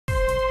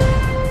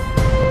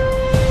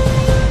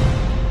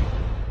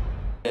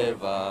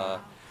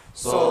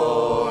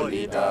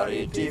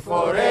Solidarity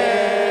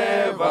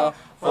forever,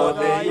 for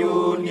the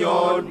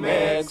union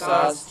makes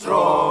us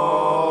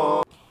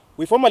strong.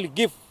 We formally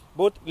give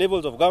both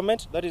levels of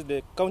government, that is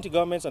the county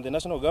governments and the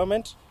national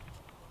government,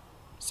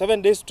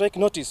 7 days strike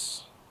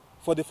notice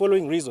for the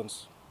following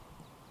reasons.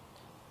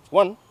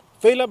 1.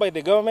 Failure by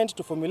the government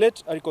to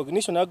formulate a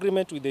recognition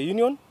agreement with the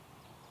union,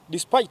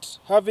 despite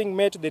having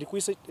met the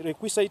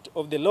requisite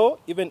of the law,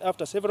 even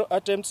after several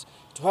attempts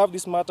to have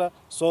this matter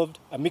solved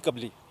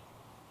amicably.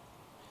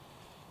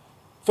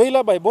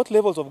 Failure by both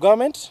levels of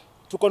government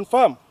to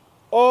confirm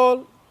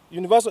all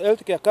universal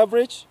health care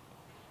coverage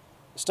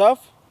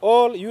staff,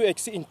 all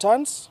UHC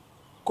interns,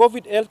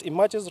 COVID Health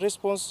Emergency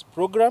Response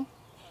Program,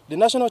 the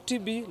National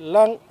TB,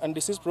 Lung and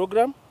Disease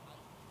Program.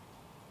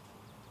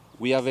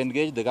 We have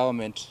engaged the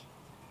government.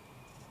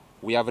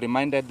 We have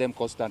reminded them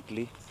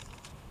constantly.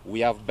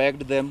 We have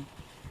begged them.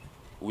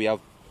 We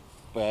have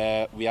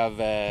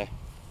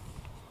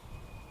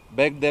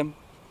begged them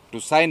to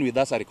sign with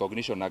us a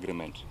recognition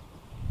agreement.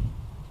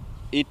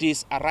 It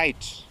is a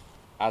right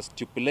as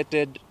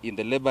stipulated in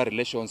the Labor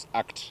Relations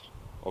Act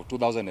of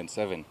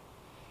 2007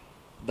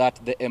 that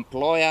the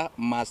employer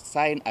must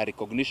sign a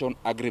recognition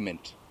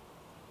agreement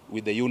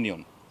with the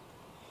union.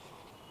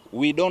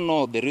 We don't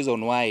know the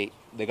reason why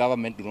the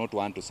government do not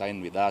want to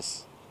sign with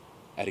us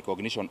a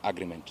recognition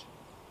agreement.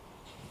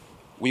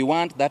 We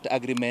want that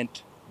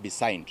agreement be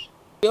signed.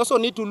 We also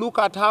need to look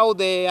at how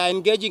they are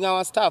engaging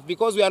our staff,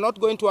 because we are not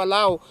going to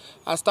allow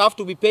our staff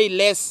to be paid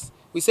less.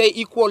 We say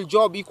equal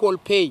job, equal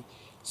pay.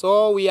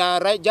 So we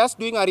are just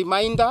doing a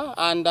reminder,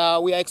 and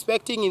we are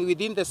expecting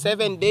within the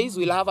 7 days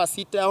we'll have a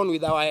sit down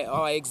with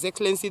our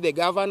Excellency the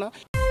Governor.